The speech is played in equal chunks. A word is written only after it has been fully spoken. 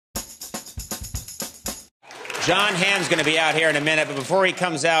Jon Hamm's going to be out here in a minute, but before he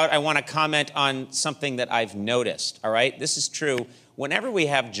comes out, I want to comment on something that I've noticed, all right? This is true. Whenever we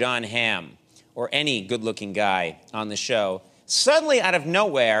have Jon Hamm or any good-looking guy on the show, suddenly out of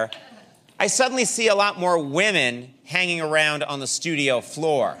nowhere, I suddenly see a lot more women hanging around on the studio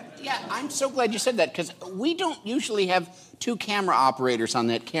floor. Yeah, I'm so glad you said that, because we don't usually have two camera operators on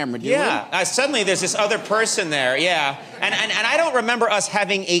that camera, do we? Yeah, suddenly there's this other person there, yeah. And I don't remember us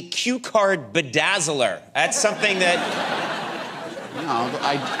having a cue card bedazzler. That's something that... No,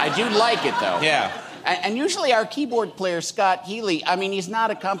 I do like it, though. Yeah. And usually our keyboard player, Scott Healy, I mean, he's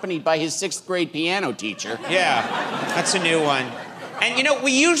not accompanied by his 6th grade piano teacher. Yeah, that's a new one. And, you know,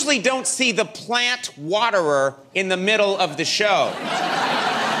 we usually don't see the plant waterer in the middle of the show.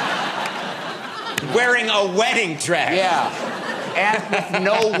 Wearing a wedding dress. Yeah. And with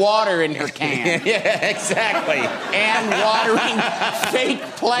no water in her can. Yeah, exactly. And watering fake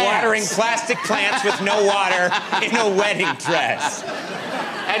plants. Watering plastic plants with no water in a wedding dress.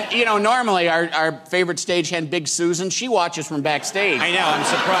 And, you know, normally our favorite stagehand, Big Susan, she watches from backstage. I know, I'm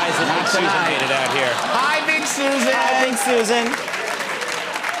surprised that Big Susan made it out here. Hi, Big Susan. Hi, Big Susan.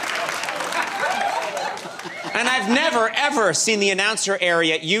 And I've never, ever seen the announcer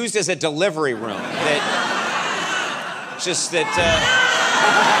area used as a delivery room. God's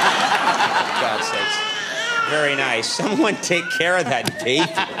sakes. Very nice. Someone take care of that baby.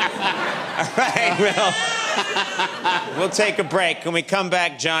 All right, well, we'll take a break. When we come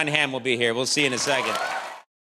back, Jon Hamm will be here. We'll see you in a second.